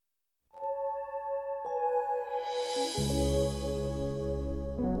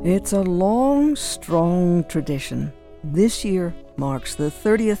It's a long, strong tradition. This year marks the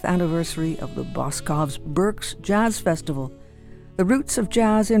 30th anniversary of the Boscov's Berks Jazz Festival. The roots of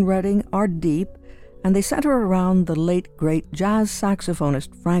jazz in Reading are deep, and they center around the late, great jazz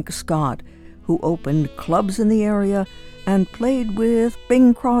saxophonist Frank Scott, who opened clubs in the area and played with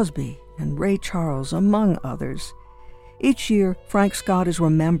Bing Crosby and Ray Charles, among others. Each year, Frank Scott is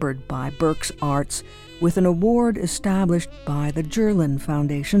remembered by Berks Arts with an award established by the Gerlin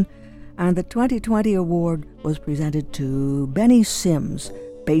Foundation, and the 2020 award was presented to Benny Sims,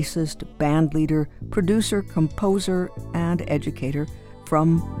 bassist, bandleader, producer, composer, and educator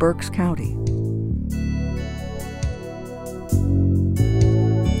from Berks County.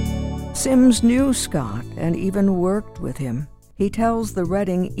 Sims knew Scott and even worked with him. He tells the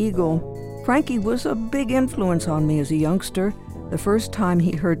Reading Eagle, "Frankie was a big influence on me as a youngster. The first time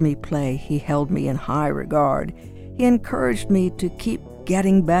he heard me play, he held me in high regard. He encouraged me to keep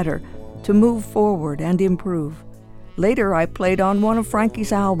getting better, to move forward and improve. Later, I played on one of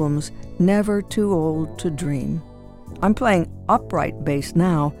Frankie's albums, Never Too Old to Dream." I'm playing upright bass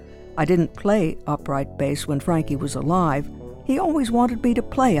now. I didn't play upright bass when Frankie was alive. He always wanted me to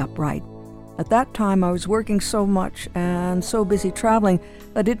play upright. At that time, I was working so much and so busy traveling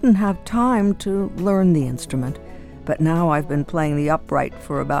that I didn't have time to learn the instrument. But now I've been playing the upright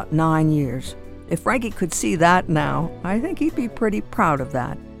for about 9 years. If Frankie could see that now, I think he'd be pretty proud of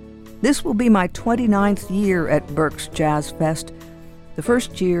that. This will be my 29th year at Berks Jazz Fest. The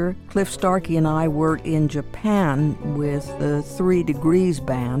first year, Cliff Starkey and I were in Japan with the 3 Degrees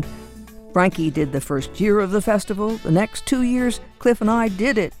Band. Frankie did the first year of the festival. The next 2 years, Cliff and I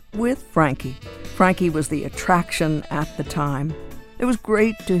did it with Frankie. Frankie was the attraction at the time. It was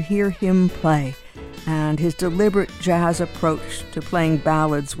great to hear him play, and his deliberate jazz approach to playing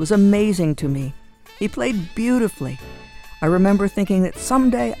ballads was amazing to me. He played beautifully. I remember thinking that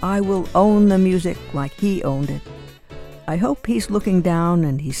someday I will own the music like he owned it. I hope he's looking down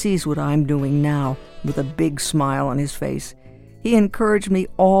and he sees what I'm doing now with a big smile on his face. He encouraged me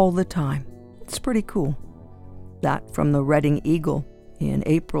all the time. It's pretty cool. That from the Reading Eagle in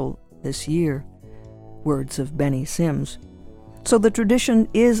April this year. Words of Benny Sims. So the tradition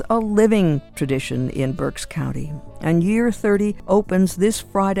is a living tradition in Berks County, and Year 30 opens this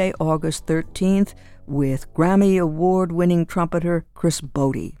Friday, August 13th, with Grammy Award-winning trumpeter Chris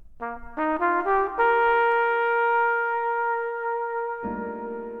Botti.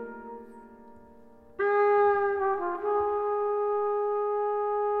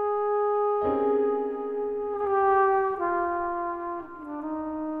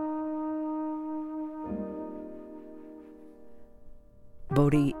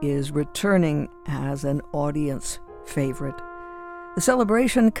 Botti is returning as an audience favorite. The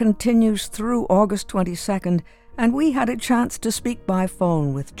celebration continues through August 22nd, and we had a chance to speak by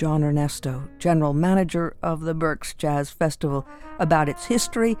phone with John Ernesto, general manager of the Berks Jazz Festival, about its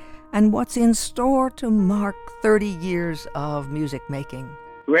history and what's in store to mark 30 years of music making.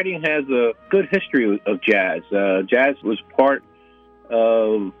 Reading has a good history of jazz. Jazz was part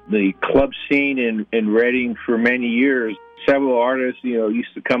of the club scene in Reading for many years. Several artists,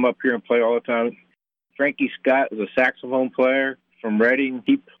 used to come up here and play all the time. Frankie Scott was a saxophone player from Reading.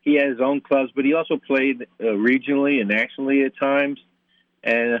 He had his own clubs, but he also played regionally and nationally at times.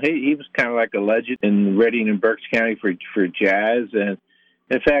 And he was kind of like a legend in Reading and Berks County for jazz. And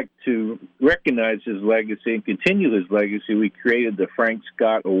in fact, to recognize his legacy and continue his legacy, we created the Frank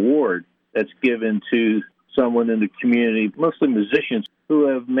Scott Award that's given to someone in the community, mostly musicians, who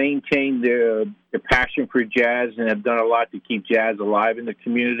have maintained their passion for jazz and have done a lot to keep jazz alive in the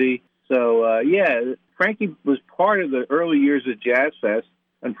community. So, Frankie was part of the early years of Jazz Fest.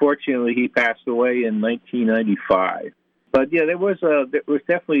 Unfortunately, he passed away in 1995. But, there was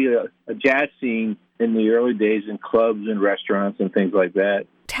definitely a jazz scene in the early days in clubs and restaurants and things like that.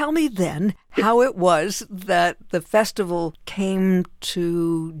 Tell me then how it was that the festival came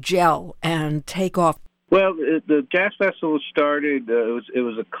to gel and take off. Well, the Jazz Festival started, it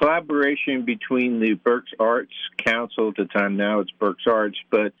was a collaboration between the Berks Arts Council at the time. Now it's Berks Arts,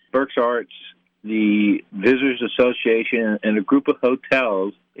 but Berks Arts, the Visitors Association, and a group of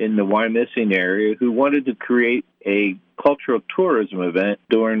hotels in the Wyomissing area who wanted to create a cultural tourism event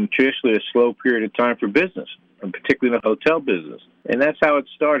during traditionally a slow period of time for business, and particularly the hotel business. And that's how it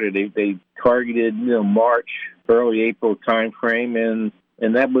started. They targeted, March, early April time frame,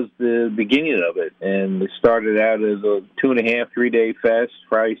 and that was the beginning of it. And it started out as a 2.5, 3-day fest,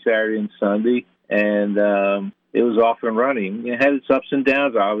 Friday, Saturday, and Sunday. And it was off and running. It had its ups and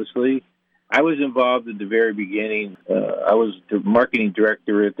downs, obviously. I was involved at the very beginning. I was the marketing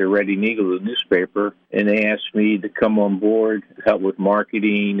director at the Reading Eagle, the newspaper, and they asked me to come on board, help with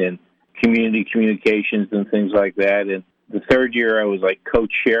marketing and community communications and things like that. And the third year, I was like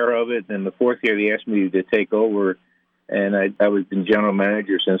co-chair of it. And the fourth year, they asked me to take over, and I was been general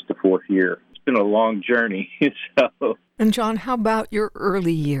manager since the fourth year. It's been a long journey. So. And John, how about your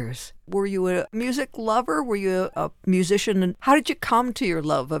early years? Were you a music lover? Were you a musician? And how did you come to your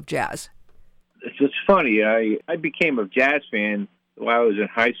love of jazz? It's funny. I became a jazz fan while I was in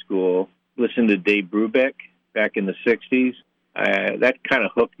high school, listening to Dave Brubeck back in the 60s. That kind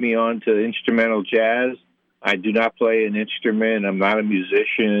of hooked me on to instrumental jazz. I do not play an instrument. I'm not a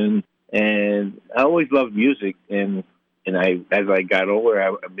musician. And I always loved music. And as I got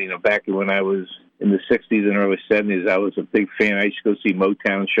older, back when I was in the 60s and early 70s, I was a big fan. I used to go see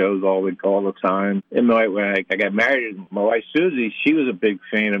Motown shows all the time. And when I got married, my wife Susie, she was a big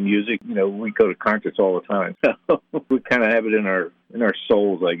fan of music. You know, we go to concerts all the time. So we kind of have it in our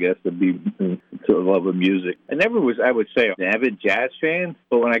souls, I guess, to the love of music. I never was, I would say, an avid jazz fan.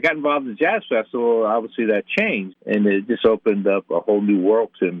 But when I got involved in the Jazz Festival, obviously that changed. And it just opened up a whole new world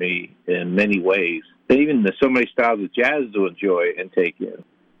to me in many ways. And even so many styles of jazz to enjoy and take in.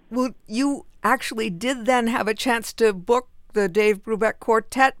 Well, you actually did then have a chance to book the Dave Brubeck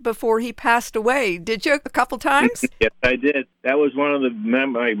Quartet before he passed away. Did you, a couple times? Yes, I did. That was one of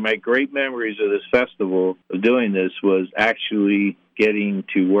my great memories of this festival, of doing this, was actually getting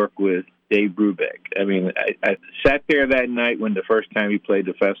to work with Dave Brubeck. I mean, I sat there that night when the first time he played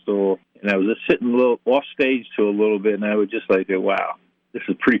the festival, and I was just sitting a little off stage to a little bit, and I would just like, wow, this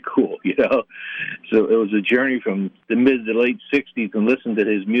is pretty cool, you know? So it was a journey from the mid to late 60s and listen to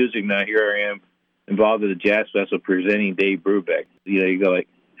his music. Now here I am involved in the Jazz Festival presenting Dave Brubeck. You know, you go like,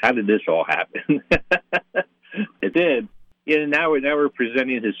 how did this all happen? It did. Yeah, now we're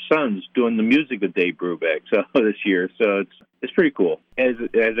presenting his sons doing the music of Dave Brubeck this year. So it's pretty cool. As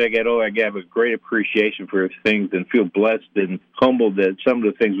I get older, I have a great appreciation for things and feel blessed and humbled that some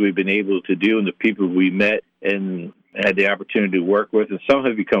of the things we've been able to do and the people we met and had the opportunity to work with, and some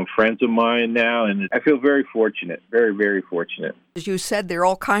have become friends of mine now, and I feel very fortunate, very, very fortunate. As you said, there are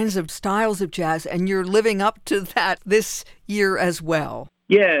all kinds of styles of jazz, and you're living up to that this year as well.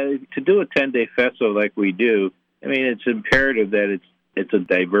 Yeah, to do a 10-day festival like we do, I mean, it's imperative that it's a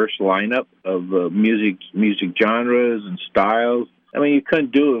diverse lineup of music genres and styles. I mean, you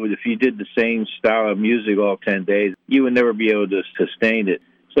couldn't do it if you did the same style of music all 10 days. You would never be able to sustain it.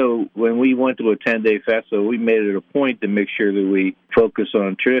 So when we went to a 10-day festival, we made it a point to make sure that we focus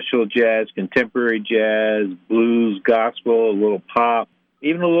on traditional jazz, contemporary jazz, blues, gospel, a little pop,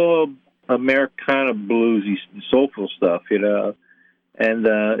 even a little Americana bluesy, soulful stuff, you know. And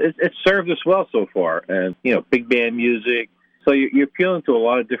it served us well so far. And, you know, big band music. So you're appealing to a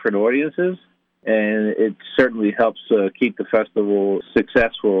lot of different audiences, and it certainly helps keep the festival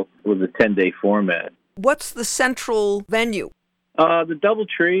successful with a 10-day format. What's the central venue? The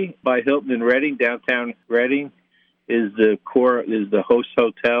DoubleTree by Hilton in Reading, downtown Reading, is the host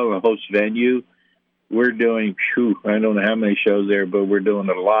hotel and host venue. We're doing, I don't know how many shows there, but we're doing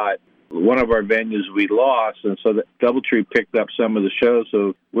a lot. One of our venues we lost, and so the DoubleTree picked up some of the shows,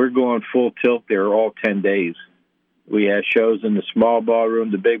 so we're going full tilt there all 10 days. We have shows in the small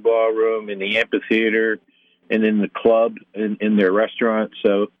ballroom, the big ballroom, in the amphitheater, and in the club, in their restaurant,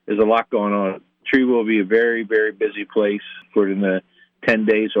 so there's a lot going on. Tree will be a very, very busy place for the 10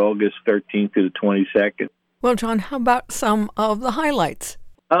 days, August 13th to the 22nd. Well, John, how about some of the highlights?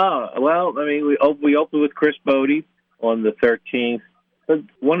 Well, I mean, we opened with Chris Bodie on the 13th. But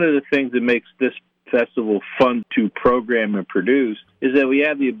one of the things that makes this festival fun to program and produce is that we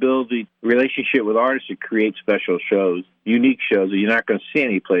have the ability, relationship with artists, to create special shows, unique shows that you're not going to see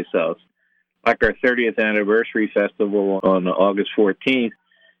anyplace else. Like our 30th anniversary festival on August 14th.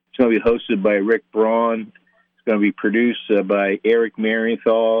 It's going to be hosted by Rick Braun. It's going to be produced by Eric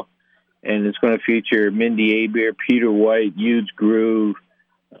Marienthal. And it's going to feature Mindy Aber, Peter White, Huge Groove,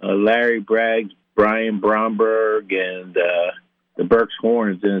 Larry Braggs, Brian Bromberg, and the Berks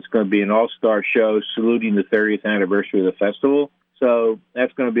Horns. And it's going to be an all-star show saluting the 30th anniversary of the festival. So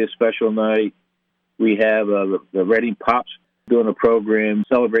that's going to be a special night. We have the Reading Pops doing a program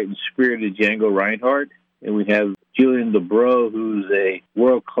celebrating the spirit of Django Reinhardt. And we have Julian Dubrow, who's a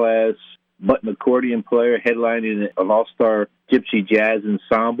world-class button accordion player, headlining an all-star gypsy jazz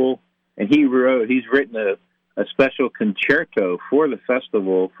ensemble. And he's written a special concerto for the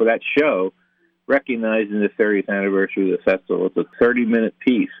festival, for that show, recognizing the 30th anniversary of the festival. It's a 30-minute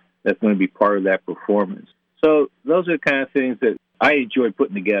piece that's going to be part of that performance. So those are the kind of things that I enjoy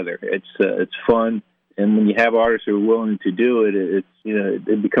putting together. It's fun. And when you have artists who are willing to do it,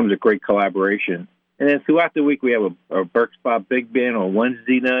 it becomes a great collaboration. And then throughout the week, we have a Berks Bop Big Band on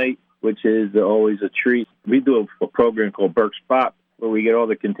Wednesday night, which is always a treat. We do a program called Berks Bop, where we get all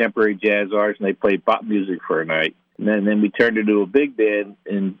the contemporary jazz artists and they play bop music for a night. And then we turned it into a big band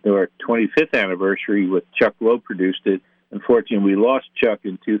in our 25th anniversary with Chuck Lowe produced it. Unfortunately, we lost Chuck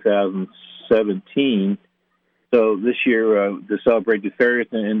in 2017. So this year, to celebrate the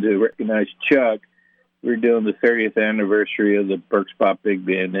 30th and to recognize Chuck, we're doing the 30th anniversary of the Berks Bop Big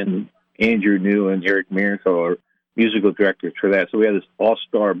Band. And Andrew New and Eric Mierenthal are musical directors for that. So we have this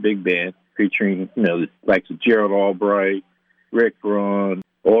all-star big band featuring, the likes of Gerald Albright, Rick Braun,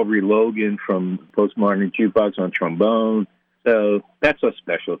 Aubrey Logan from Postmodern Jukebox on trombone. So that's a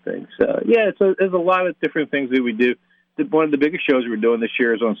special thing. So, there's a lot of different things that we do. One of the biggest shows we're doing this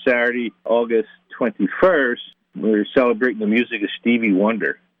year is on Saturday, August 21st. We're celebrating the music of Stevie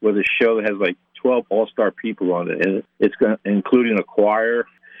Wonder with a show that has like 12 all-star people on it. And it's including a choir.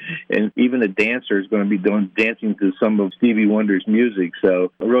 And even the dancer is going to be dancing to some of Stevie Wonder's music.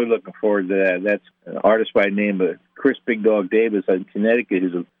 So I'm really looking forward to that. That's an artist by the name of Chris Big Dog Davis in Connecticut,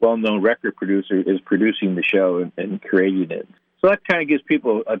 who's a well-known record producer, is producing the show and creating it. So that kind of gives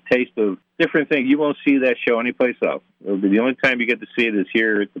people a taste of different things. You won't see that show anyplace else. The only time you get to see it is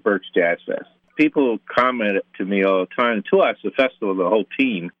here at the Berks Jazz Fest. People comment to me all the time, to us, the festival, the whole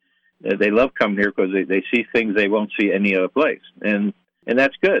team, they love coming here because they see things they won't see any other place. And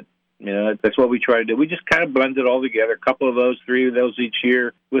that's good. That's what we try to do. We just kind of blend it all together. A couple of those, 3 of those each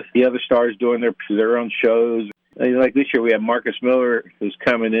year, with the other stars doing their own shows. Like this year, we have Marcus Miller, who's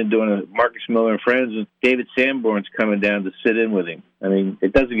coming in doing a Marcus Miller and Friends, and David Sanborn's coming down to sit in with him. I mean,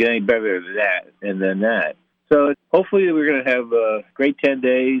 it doesn't get any better than that. So hopefully we're going to have a great 10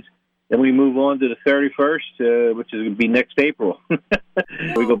 days. Then we move on to the 31st, which is going to be next April.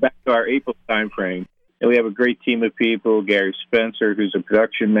 We go back to our April time frame. And we have a great team of people, Gary Spencer, who's a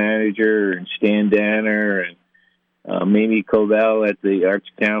production manager, and Stan Danner, and Mamie Covell at the Arts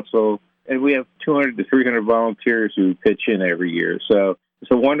Council. And we have 200 to 300 volunteers who pitch in every year. So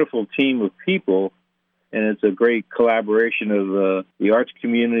it's a wonderful team of people, and it's a great collaboration of the arts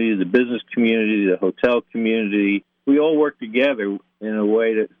community, the business community, the hotel community. We all work together in a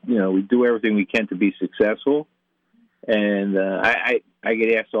way that, we do everything we can to be successful. And I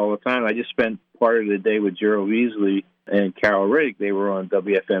get asked all the time. I just spent part of the day with Gerald Weasley and Carol Riddick. They were on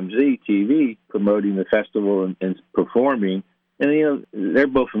WFMZ TV promoting the festival and performing. And, they're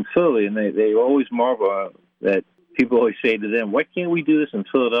both from Philly, and they always marvel that people always say to them, why can't we do this in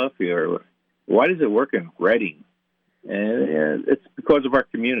Philadelphia? Or why does it work in Reading? And it's because of our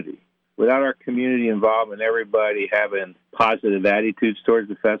community. Without our community involvement, everybody having positive attitudes towards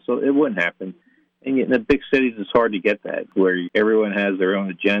the festival, it wouldn't happen. And yet in the big cities, it's hard to get that, where everyone has their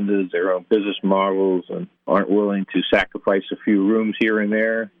own agendas, their own business models, and aren't willing to sacrifice a few rooms here and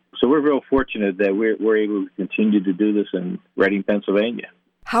there. So we're real fortunate that we're able to continue to do this in Reading, Pennsylvania.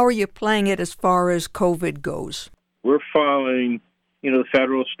 How are you playing it as far as COVID goes? We're following, the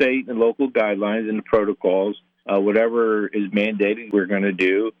federal, state, and local guidelines and the protocols. Whatever is mandated, we're going to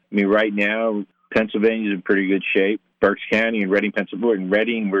do. I mean, right now, Pennsylvania's in pretty good shape. Berks County and Reading, Pennsylvania. In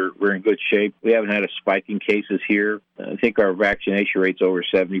Reading, we're in good shape. We haven't had a spike in cases here. I think our vaccination rate's over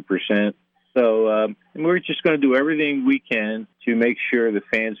 70%. So and we're just going to do everything we can to make sure the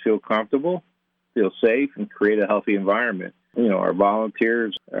fans feel comfortable, feel safe, and create a healthy environment. Our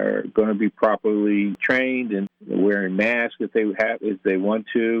volunteers are going to be properly trained and wearing masks if they want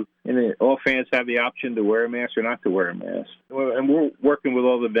to. And all fans have the option to wear a mask or not to wear a mask. And we're working with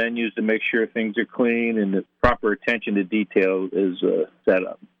all the venues to make sure things are clean and the proper attention to detail is set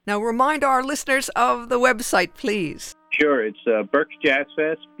up. Now remind our listeners of the website, please. Sure. It's Berks Jazz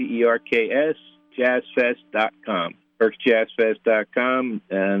Fest, BERKS, jazzfest.com. BerksJazzFest.com,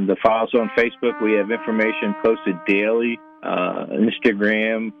 and the files on Facebook. We have information posted daily,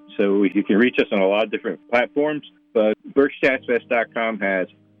 Instagram, so you can reach us on a lot of different platforms. But BerksJazzFest.com has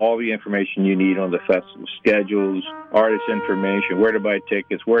all the information you need on the festival schedules, artist information, where to buy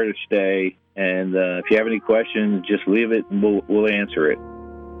tickets, where to stay, and if you have any questions, just leave it and we'll answer it.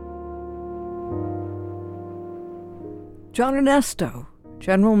 John Ernesto,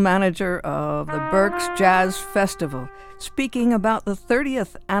 General Manager of the Berks Jazz Festival, speaking about the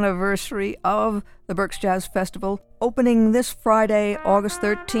 30th anniversary of the Berks Jazz Festival, opening this Friday, August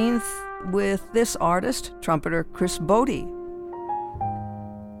 13th, with this artist, trumpeter Chris Botti.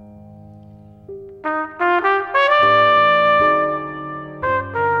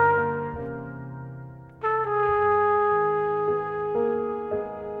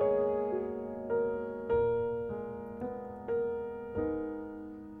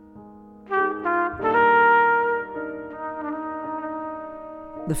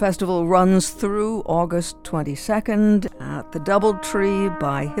 The festival runs through August 22nd at the Doubletree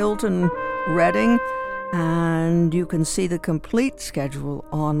by Hilton, Reading, and you can see the complete schedule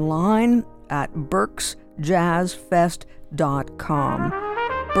online at berksjazzfest.com.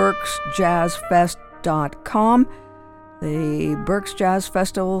 berksjazzfest.com. The Berks Jazz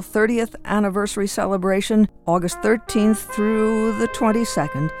Festival 30th anniversary celebration, August 13th through the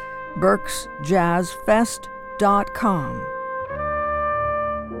 22nd, berksjazzfest.com.